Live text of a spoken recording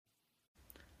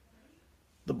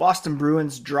The Boston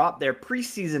Bruins dropped their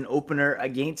preseason opener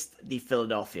against the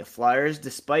Philadelphia Flyers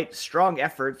despite strong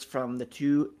efforts from the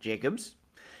two Jacobs.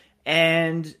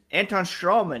 And Anton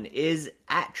Strawman is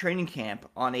at training camp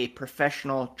on a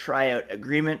professional tryout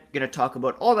agreement. Going to talk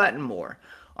about all that and more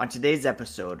on today's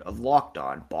episode of Locked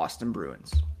On Boston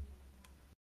Bruins.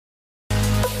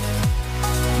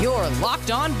 You're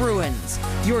Locked On Bruins,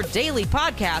 your daily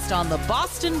podcast on the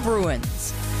Boston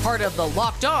Bruins. Part of the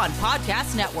Locked On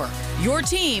Podcast Network, your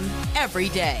team every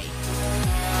day.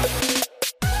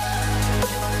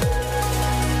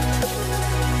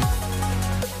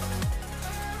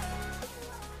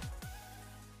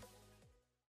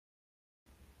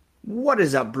 What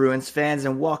is up, Bruins fans,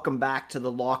 and welcome back to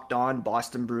the Locked On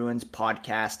Boston Bruins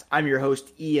podcast. I'm your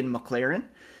host, Ian McLaren,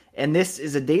 and this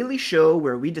is a daily show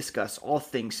where we discuss all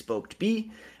things Spoked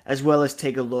B, as well as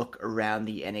take a look around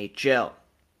the NHL.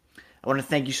 I want to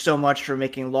thank you so much for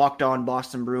making Locked On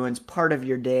Boston Bruins part of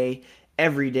your day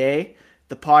every day.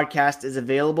 The podcast is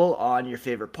available on your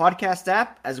favorite podcast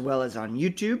app as well as on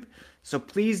YouTube. So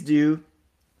please do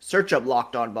search up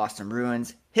Locked On Boston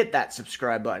Bruins, hit that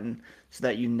subscribe button so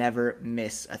that you never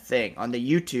miss a thing. On the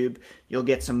YouTube, you'll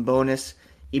get some bonus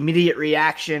immediate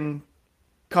reaction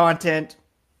content.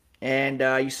 And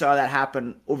you saw that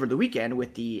happen over the weekend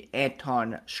with the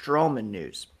Anton Strawman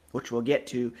news, which we'll get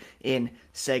to in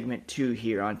segment 2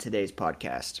 here on today's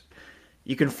podcast.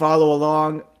 You can follow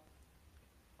along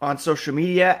on social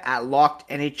media at Locked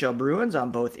NHL Bruins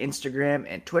on both Instagram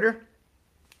and Twitter.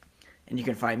 And you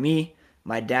can find me,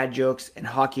 my dad jokes, and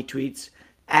hockey tweets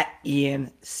at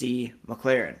Ian C.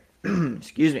 McLaren.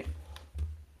 Excuse me.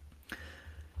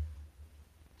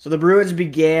 So the Bruins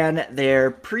began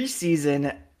their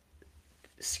preseason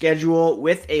schedule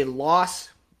with a loss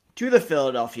to the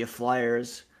Philadelphia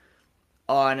Flyers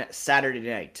on Saturday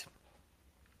night.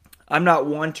 I'm not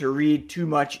one to read too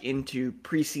much into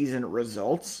preseason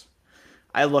results.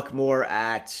 I look more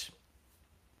at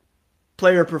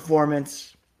player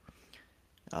performance,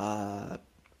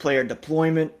 player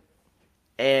deployment,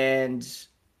 and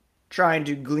trying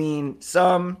to glean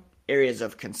some areas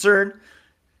of concern,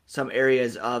 some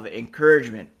areas of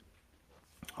encouragement.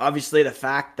 Obviously, the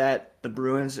fact that the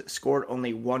Bruins scored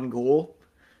only one goal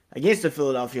against the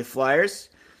Philadelphia Flyers,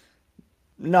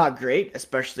 not great,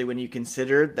 especially when you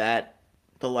consider that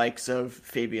the likes of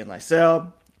Fabian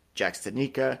Lysell, Jack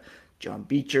Studnicka, John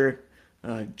Beecher,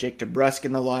 Jake DeBrusk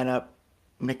in the lineup,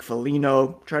 Nick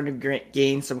Foligno trying to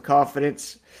gain some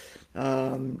confidence.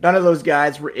 None of those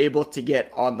guys were able to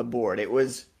get on the board. It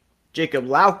was Jakub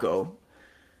Lauko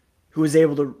who was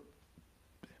able to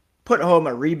put home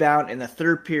a rebound in the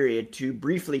third period to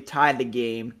briefly tie the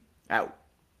game at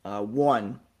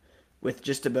 1 with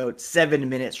just about 7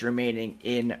 minutes remaining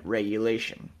in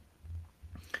regulation.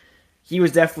 He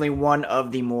was definitely one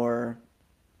of the more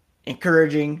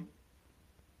encouraging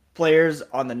players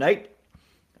on the night.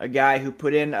 A guy who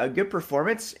put in a good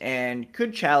performance and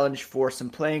could challenge for some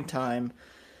playing time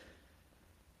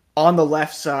on the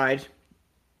left side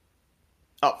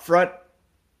up front,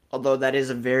 although that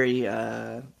is a very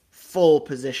full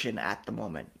position at the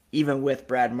moment. Even with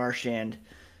Brad Marchand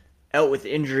out with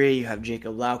injury, you have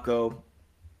Jakub Lauko,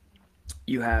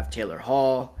 you have Taylor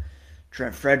Hall,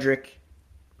 Trent Frederick,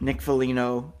 Nick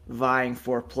Foligno vying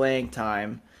for playing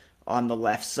time on the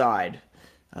left side.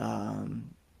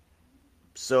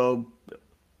 So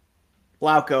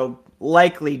Lauko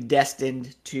likely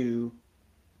destined to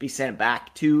be sent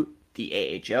back to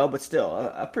the AHL, but still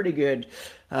a pretty good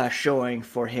showing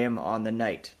for him on the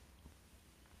night.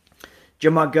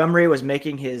 Jim Montgomery was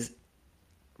making his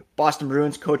Boston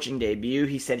Bruins coaching debut.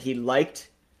 He said he liked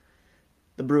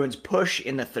the Bruins' push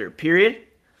in the third period.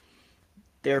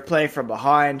 They were playing from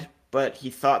behind, but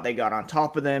he thought they got on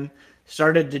top of them,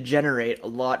 started to generate a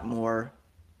lot more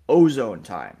ozone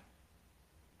time.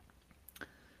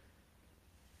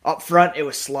 Up front, it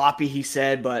was sloppy, he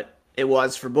said, but it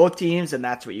was for both teams, and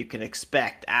that's what you can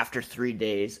expect after 3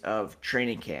 days of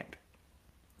training camp.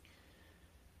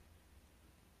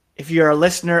 If you're a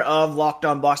listener of Locked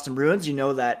On Boston Bruins, you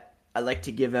know that I like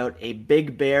to give out a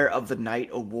Big Bear of the Night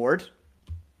award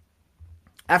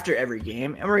after every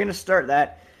game, and we're going to start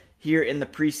that here in the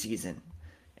preseason.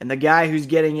 And the guy who's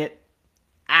getting it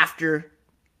after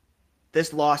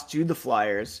this loss to the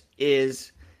Flyers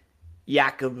is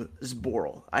Jakub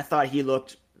Zboril. I thought he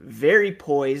looked very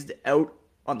poised out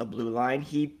on the blue line.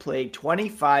 He played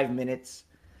 25 minutes,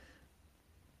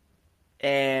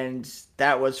 and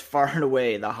that was far and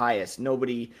away the highest.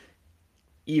 Nobody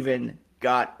even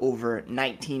got over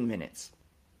 19 minutes.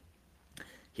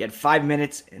 He had 5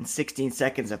 minutes and 16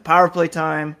 seconds of power play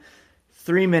time,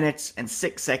 3 minutes and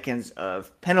 6 seconds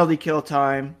of penalty kill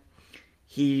time.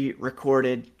 he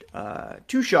recorded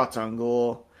 2 shots on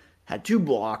goal, had 2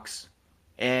 blocks,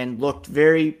 and looked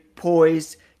very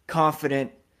poised,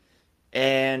 confident,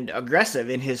 and aggressive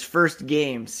in his first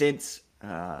game since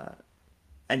a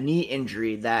knee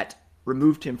injury that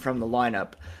removed him from the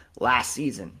lineup last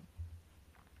season.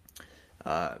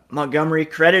 Montgomery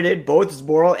credited both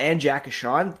Zboril and Jack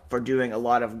Eichel for doing a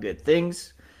lot of good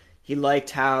things. He liked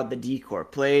how the D-corps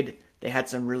played. They had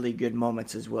some really good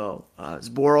moments as well.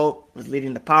 Zboril was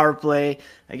leading the power play,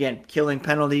 again, killing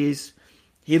penalties.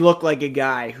 He looked like a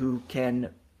guy who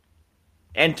can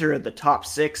enter the top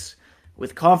 6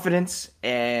 with confidence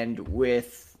and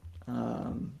with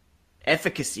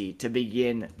efficacy to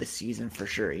begin the season for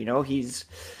sure. You know, he's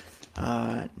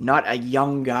not a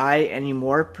young guy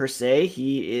anymore per se.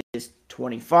 He is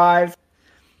 25.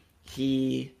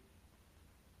 He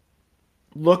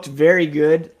looked very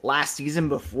good last season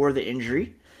before the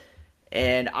injury.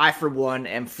 And I, for one,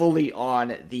 am fully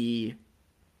on the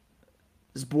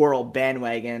Zboril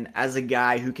bandwagon as a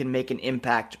guy who can make an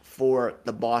impact for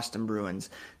the Boston Bruins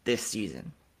this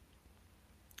season.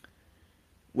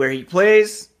 Where he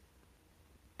plays,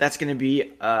 that's going to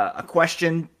be a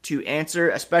question to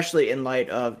answer, especially in light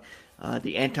of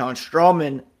the Anton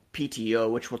Strawman PTO,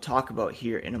 which we'll talk about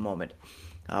here in a moment.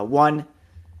 One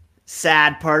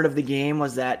sad part of the game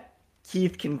was that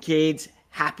Keith Kincaid's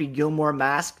Happy Gilmore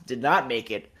mask did not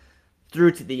make it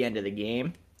through to the end of the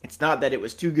game. It's not that it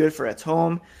was too good for its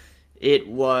home. It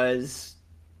was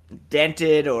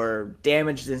dented or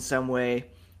damaged in some way,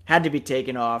 had to be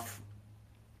taken off.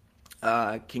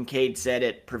 Kincaid said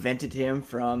it prevented him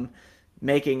from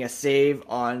making a save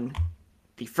on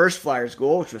the first Flyers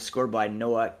goal, which was scored by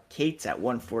Noah Cates at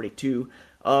 1:42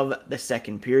 of the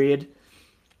second period.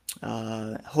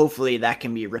 Hopefully that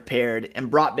can be repaired and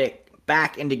brought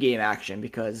back into game action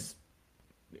because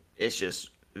it's just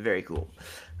very cool.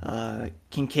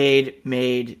 Kincaid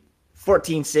made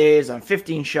 14 saves on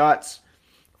 15 shots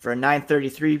for a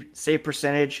 .933 save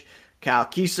percentage. Kyle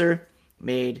Kieser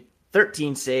made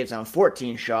 13 saves on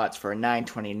 14 shots for a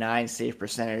 .929 save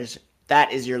percentage.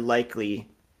 That is your likely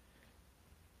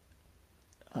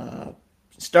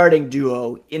starting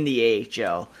duo in the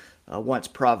AHL once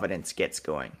Providence gets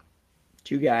going.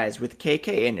 2 guys with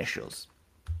KK initials.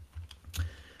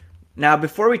 Now,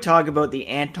 before we talk about the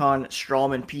Anton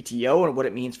Strawman PTO and what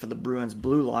it means for the Bruins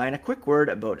blue line, a quick word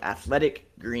about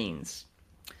Athletic Greens.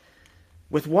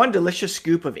 With one delicious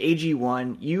scoop of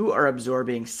AG1, you are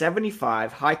absorbing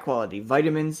 75 high-quality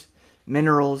vitamins,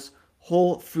 minerals,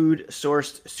 whole food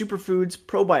sourced superfoods,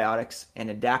 probiotics, and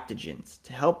adaptogens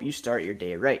to help you start your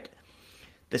day right.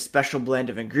 This special blend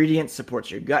of ingredients supports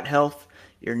your gut health,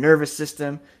 your nervous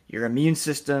system, your immune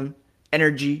system,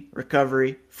 energy,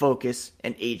 recovery, focus,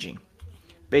 and aging.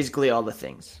 Basically all the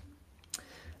things.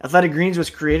 Athletic Greens was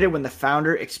created when the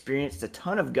founder experienced a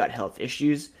ton of gut health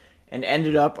issues and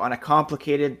ended up on a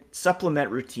complicated supplement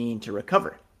routine to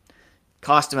recover.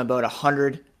 Cost him about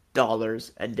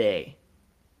 $100 a day.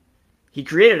 He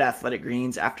created Athletic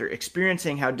Greens after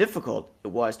experiencing how difficult it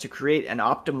was to create an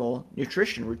optimal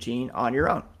nutrition routine on your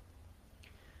own.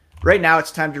 Right now,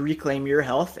 it's time to reclaim your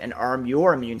health and arm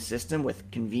your immune system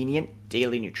with convenient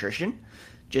daily nutrition.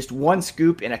 Just 1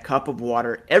 scoop in a cup of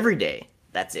water every day.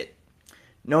 That's it.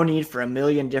 No need for a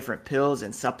million different pills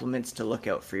and supplements to look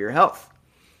out for your health.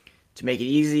 To make it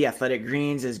easy, Athletic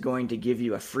Greens is going to give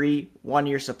you a free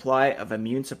 1-year supply of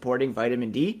immune-supporting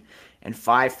vitamin D and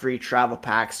 5 free travel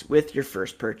packs with your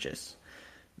first purchase.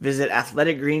 Visit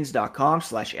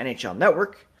athleticgreens.com/NHL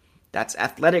Network. That's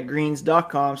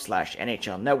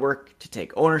athleticgreens.com/NHL Network to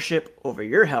take ownership over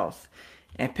your health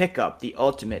and pick up the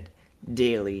ultimate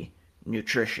daily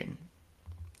nutrition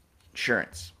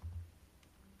insurance.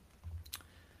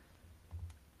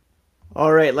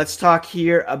 All right, let's talk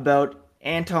here about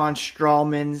Anton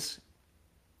Strawman's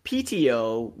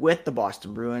PTO with the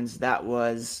Boston Bruins that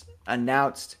was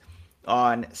announced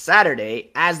on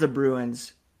Saturday as the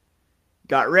Bruins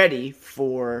got ready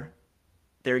for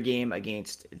their game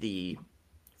against the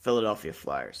Philadelphia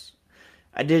Flyers.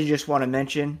 I did just want to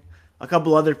mention a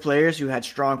couple other players who had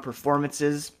strong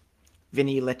performances.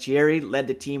 Vinny Lettieri led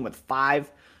the team with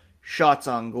 5 shots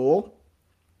on goal.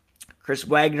 Chris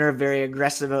Wagner, very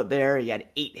aggressive out there. He had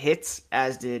 8 hits,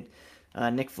 as did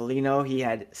Nick Foligno. He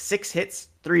had 6 hits,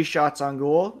 3 shots on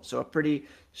goal, so a pretty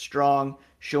strong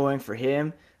showing for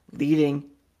him, leading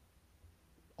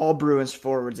all Bruins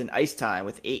forwards in ice time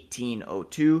with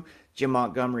 18:02. Jim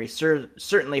Montgomery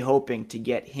certainly hoping to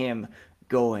get him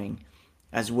going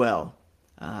as well.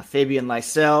 Fabian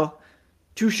Lysell,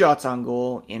 2 shots on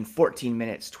goal in 14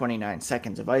 minutes, 29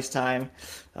 seconds of ice time.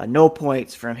 No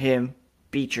points from him,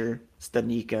 Beecher,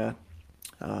 Studnicka,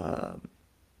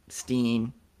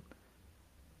 Steen,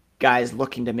 guys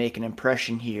looking to make an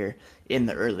impression here in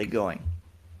the early going.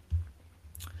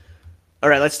 All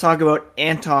right, let's talk about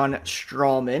Anton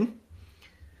Stralman.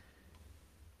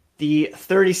 The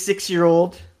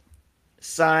 36-year-old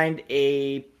signed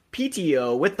a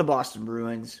PTO with the Boston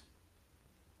Bruins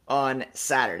on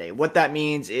Saturday. What that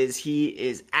means is he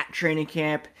is at training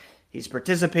camp, he's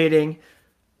participating,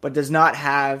 but does not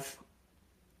have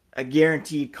a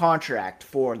guaranteed contract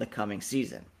for the coming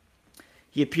season.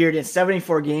 He appeared in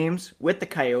 74 games with the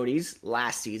Coyotes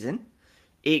last season,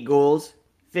 8 goals,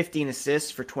 15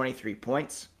 assists for 23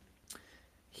 points.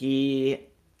 He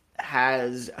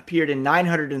has appeared in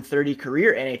 930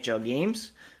 career NHL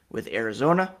games with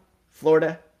Arizona,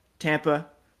 Florida, Tampa,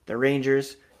 the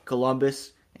Rangers,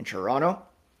 Columbus, and Toronto.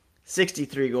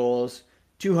 63 goals,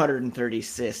 230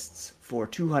 assists for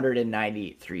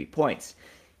 293 points.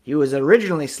 He was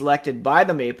originally selected by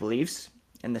the Maple Leafs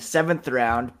in the 7th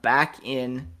round back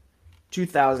in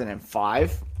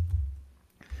 2005,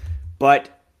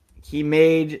 but he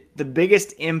made the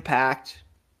biggest impact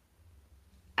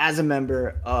as a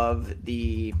member of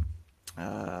the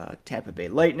Tampa Bay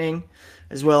Lightning,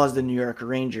 as well as the New York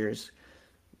Rangers.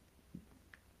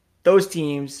 Those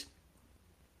teams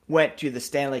went to the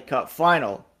Stanley Cup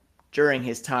final during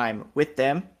his time with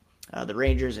them. The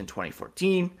Rangers in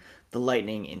 2014, the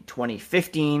Lightning in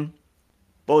 2015.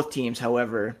 Both teams,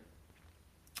 however,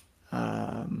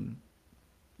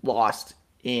 lost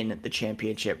in the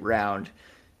championship round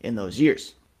in those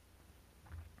years.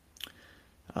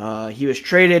 He was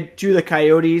traded to the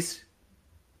Coyotes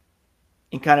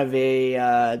in kind of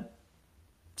a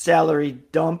salary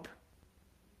dump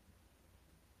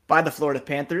by the Florida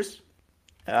Panthers.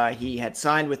 He had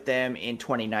signed with them in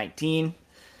 2019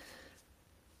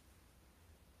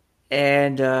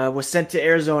 and was sent to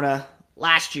Arizona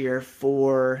last year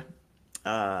for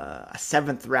a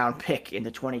 7th round pick in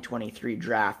the 2023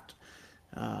 draft.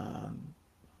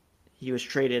 He was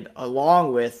traded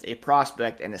along with a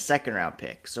prospect and a 2nd round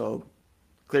pick. So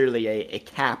clearly a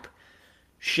cap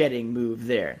shedding move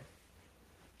there.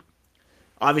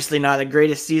 Obviously not the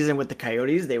greatest season with the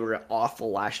Coyotes. They were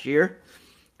awful last year.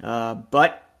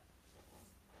 But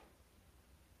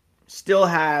still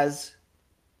has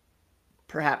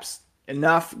perhaps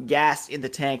enough gas in the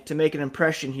tank to make an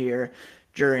impression here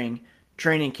during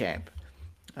training camp.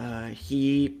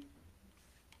 He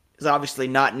is obviously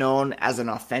not known as an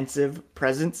offensive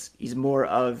presence. He's more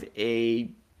of a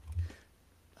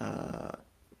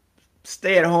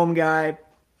stay-at-home guy,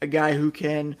 a guy who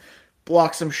can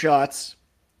block some shots,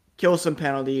 kill some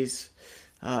penalties.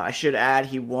 I should add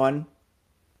he won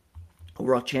a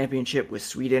World Championship with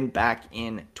Sweden back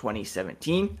in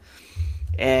 2017.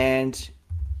 And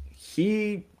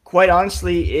he, quite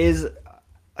honestly, is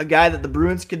a guy that the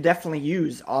Bruins could definitely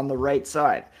use on the right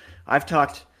side. I've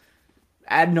talked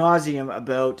ad nauseum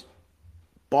about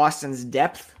Boston's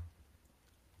depth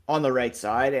on the right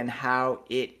side and how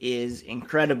it is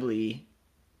incredibly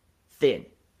thin,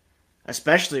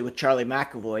 especially with Charlie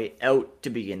McAvoy out to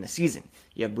begin the season.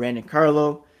 You have Brandon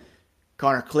Carlo,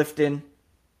 Connor Clifton,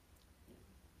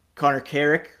 Connor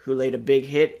Carrick, who laid a big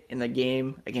hit in the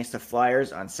game against the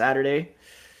Flyers on Saturday,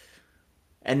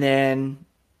 and then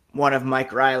one of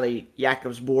Mike Riley,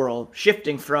 Jakub Zboril,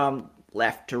 shifting from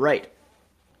left to right.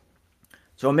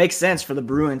 So it makes sense for the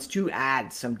Bruins to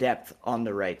add some depth on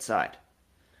the right side,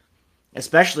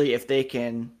 especially if they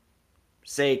can,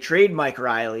 say, trade Mike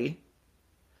Riley,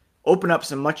 open up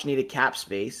some much-needed cap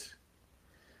space,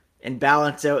 and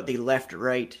balance out the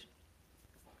left-right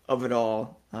of it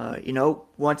all.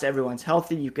 Once everyone's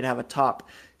healthy, you could have a top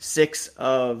 6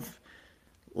 of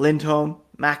Lindholm,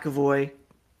 McAvoy,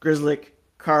 Grzelcyk,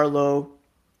 Carlo,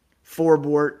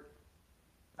 Forbort,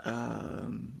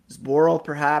 Zboril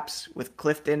perhaps, with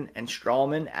Clifton and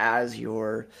Stralman as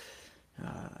your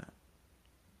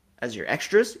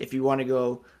extras. If you want to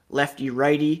go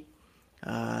lefty-righty,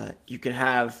 you could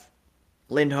have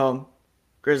Lindholm,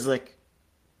 Grzelcyk,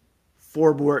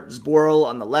 Forbort, Zboril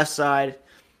on the left side,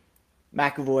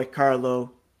 McAvoy,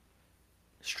 Carlo,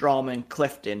 Stralman,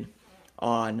 Clifton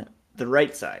on the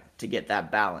right side to get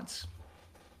that balance.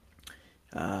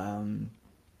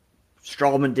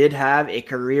 Stralman did have a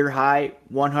career-high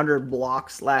 100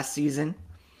 blocks last season.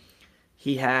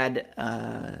 He had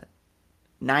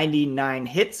 99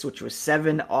 hits, which was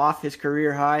 7 off his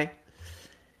career high.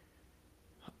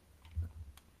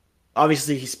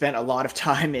 Obviously, he spent a lot of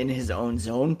time in his own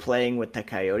zone playing with the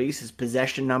Coyotes. His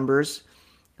possession numbers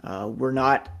were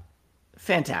not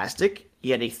fantastic.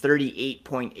 He had a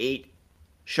 38.8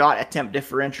 shot attempt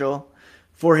differential.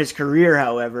 For his career,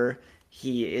 however,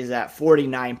 he is at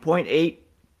 49.8,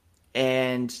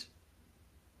 and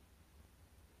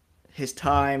his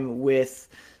time with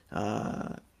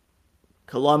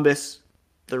Columbus,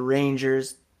 the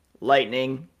Rangers,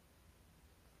 Lightning,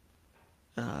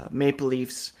 Maple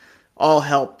Leafs, all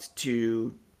helped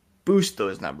to boost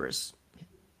those numbers.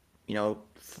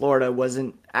 Florida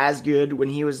wasn't as good when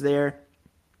he was there.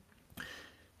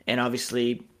 And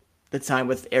obviously, the time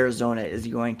with Arizona is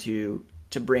going to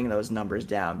bring those numbers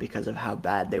down because of how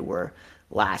bad they were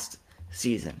last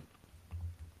season.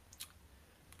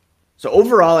 So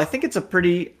overall, I think it's a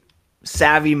pretty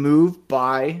savvy move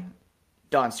by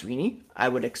Don Sweeney. I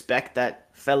would expect that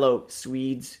fellow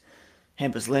Swedes,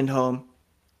 Hampus Lindholm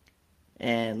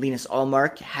and Linus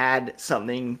Ullmark, had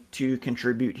something to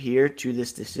contribute here to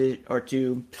this decision, or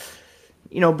to,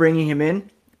 bringing him in.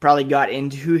 Probably got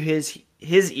into his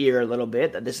ear a little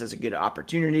bit that this is a good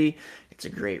opportunity. It's a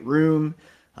great room.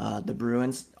 The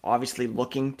Bruins obviously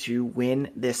looking to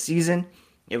win this season.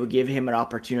 It would give him an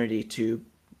opportunity to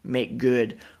make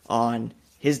good on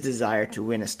his desire to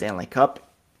win a Stanley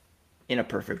Cup in a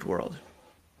perfect world.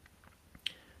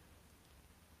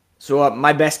 So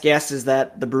my best guess is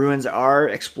that the Bruins are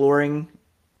exploring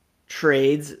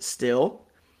trades still.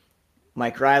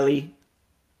 Mike Riley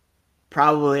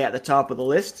probably at the top of the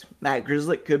list. Matt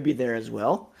Grzelcyk could be there as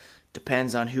well.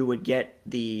 Depends on who would get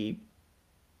the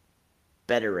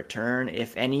better return,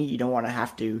 if any. You don't want to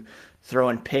have to throw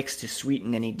in picks to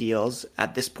sweeten any deals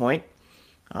at this point.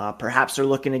 Perhaps they're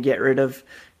looking to get rid of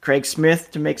Craig Smith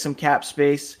to make some cap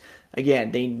space.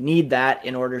 Again, they need that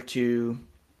in order to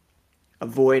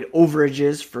avoid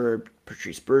overages for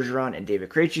Patrice Bergeron and David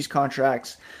Krejci's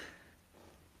contracts,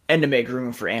 and to make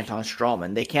room for Anton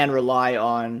Stralman. They can rely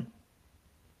on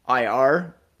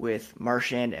IR with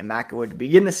Marchand and McAvoy to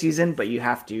begin the season, but you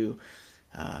have to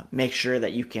make sure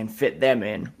that you can fit them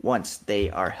in once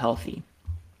they are healthy.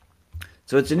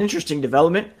 So it's an interesting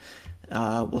development.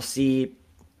 We'll see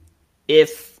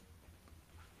if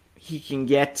he can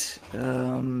get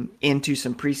into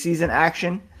some preseason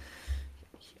action.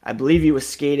 I believe he was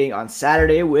skating on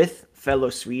Saturday with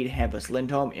fellow Swede Hampus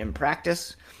Lindholm in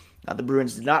practice. The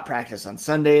Bruins did not practice on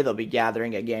Sunday. They'll be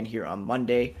gathering again here on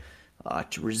Monday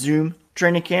to resume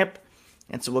training camp.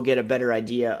 And so we'll get a better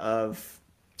idea of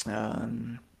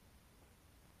what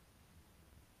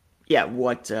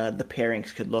the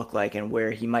pairings could look like and where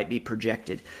he might be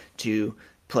projected to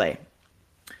play.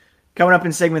 Coming up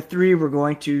in segment 3, we're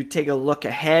going to take a look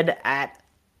ahead at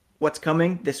what's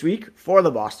coming this week for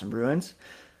the Boston Bruins.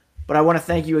 But I want to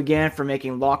thank you again for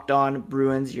making Locked On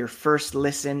Bruins your first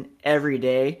listen every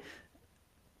day.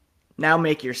 Now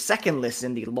make your second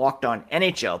listen the Locked On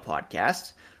NHL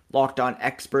podcast. Locked On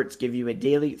experts give you a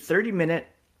daily 30-minute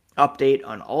update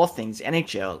on all things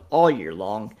NHL all year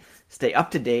long. Stay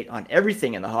up to date on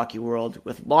everything in the hockey world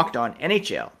with Locked On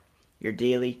NHL, your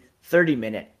daily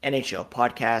 30-minute NHL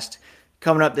podcast.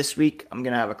 Coming up this week, I'm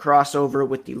going to have a crossover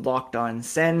with the Locked On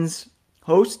Sens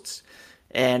hosts,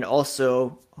 and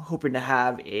also hoping to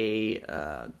have a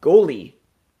goalie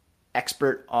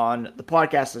expert on the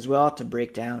podcast as well to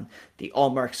break down the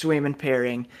Ullmark Swayman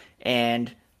pairing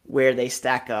and where they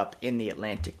stack up in the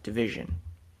Atlantic Division.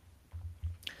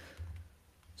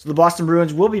 So the Boston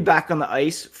Bruins will be back on the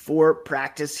ice for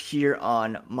practice here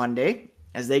on Monday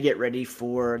as they get ready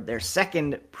for their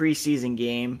second preseason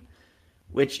game,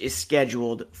 which is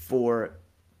scheduled for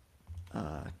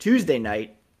Tuesday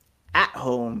night at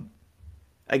home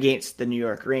against the New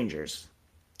York Rangers.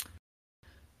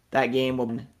 That game will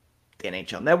be on the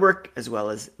NHL Network as well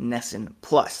as NESN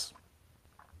Plus.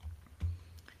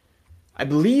 I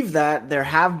believe that there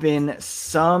have been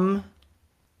some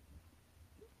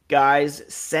guys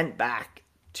sent back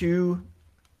to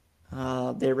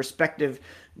their respective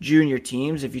junior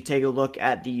teams. If you take a look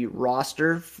at the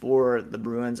roster for the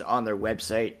Bruins on their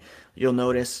website, you'll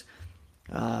notice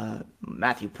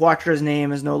Matthew Poitras's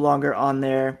name is no longer on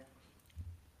there.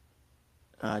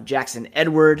 Jackson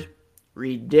Edward,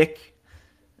 Reed Dick,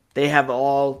 they have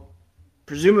all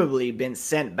presumably been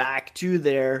sent back to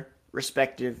their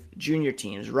respective junior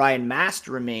teams. Ryan Mast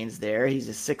remains there. He's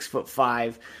a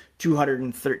 6'5",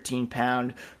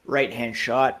 213-pound right-hand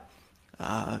shot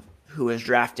who was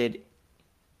drafted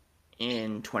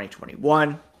in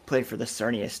 2021, played for the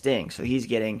Sarnia Sting. So he's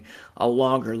getting a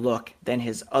longer look than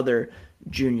his other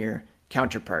junior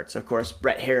counterparts. Of course,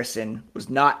 Brett Harrison was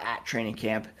not at training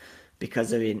camp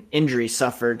because of an injury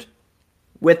suffered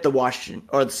with the Washington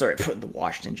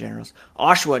Generals,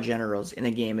 Oshawa Generals in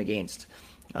a game against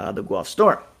the Guelph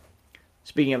Storm.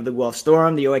 Speaking of the Guelph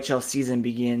Storm, the OHL season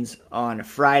begins on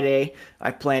Friday. I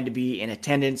plan to be in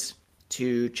attendance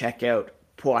to check out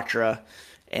Poitras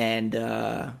and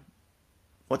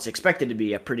what's expected to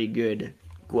be a pretty good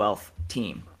Guelph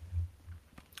team.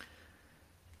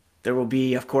 There will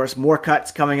be, of course, more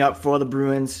cuts coming up for the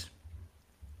Bruins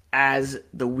as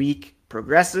the week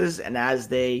progresses and as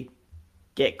they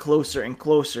get closer and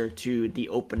closer to the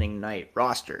opening night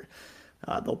roster.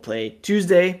 They'll play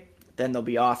Tuesday, then they'll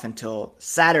be off until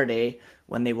Saturday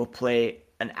when they will play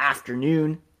an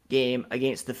afternoon game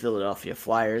against the Philadelphia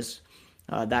Flyers.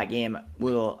 That game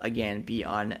will again be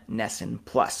on NESN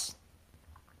Plus.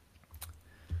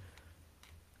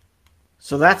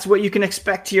 So that's what you can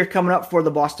expect here coming up for the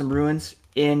Boston Bruins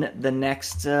in the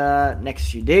next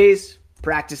few days.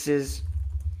 Practices,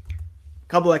 a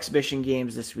couple exhibition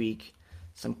games this week,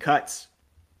 some cuts,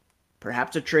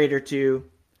 perhaps a trade or two,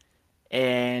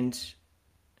 and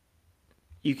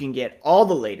you can get all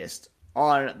the latest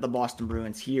on the Boston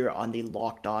Bruins here on the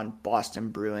Locked On Boston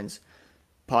Bruins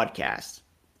podcast.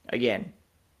 Again,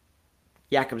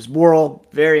 Jakub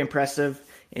Zboril, very impressive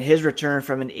in his return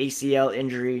from an ACL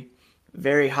injury.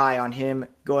 Very high on him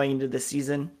going into the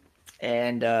season.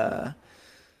 And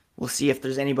we'll see if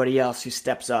there's anybody else who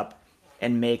steps up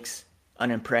and makes an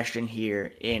impression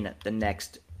here in the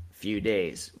next few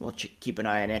days. We'll keep an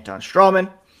eye on Anton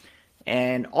Strawman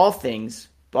and all things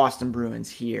Boston Bruins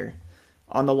here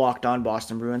on the Locked On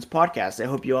Boston Bruins podcast. I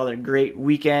hope you all had a great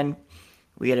weekend.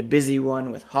 We had a busy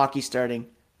one with hockey starting,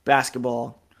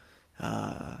 basketball,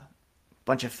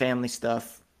 bunch of family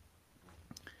stuff.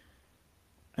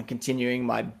 I'm continuing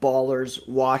my Ballers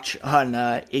watch on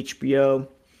HBO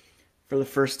for the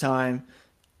first time.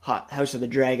 House of the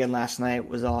Dragon last night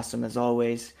was awesome as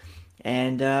always.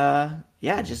 And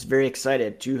just very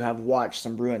excited to have watched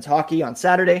some Bruins hockey on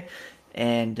Saturday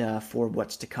and for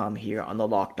what's to come here on the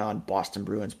Locked On Boston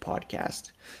Bruins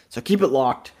podcast. So keep it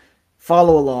locked,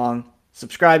 follow along,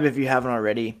 subscribe if you haven't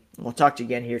already. We'll talk to you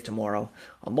again here tomorrow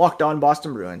on Locked On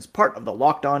Boston Bruins, part of the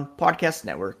Locked On Podcast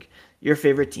Network, your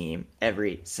favorite team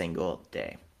every single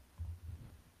day.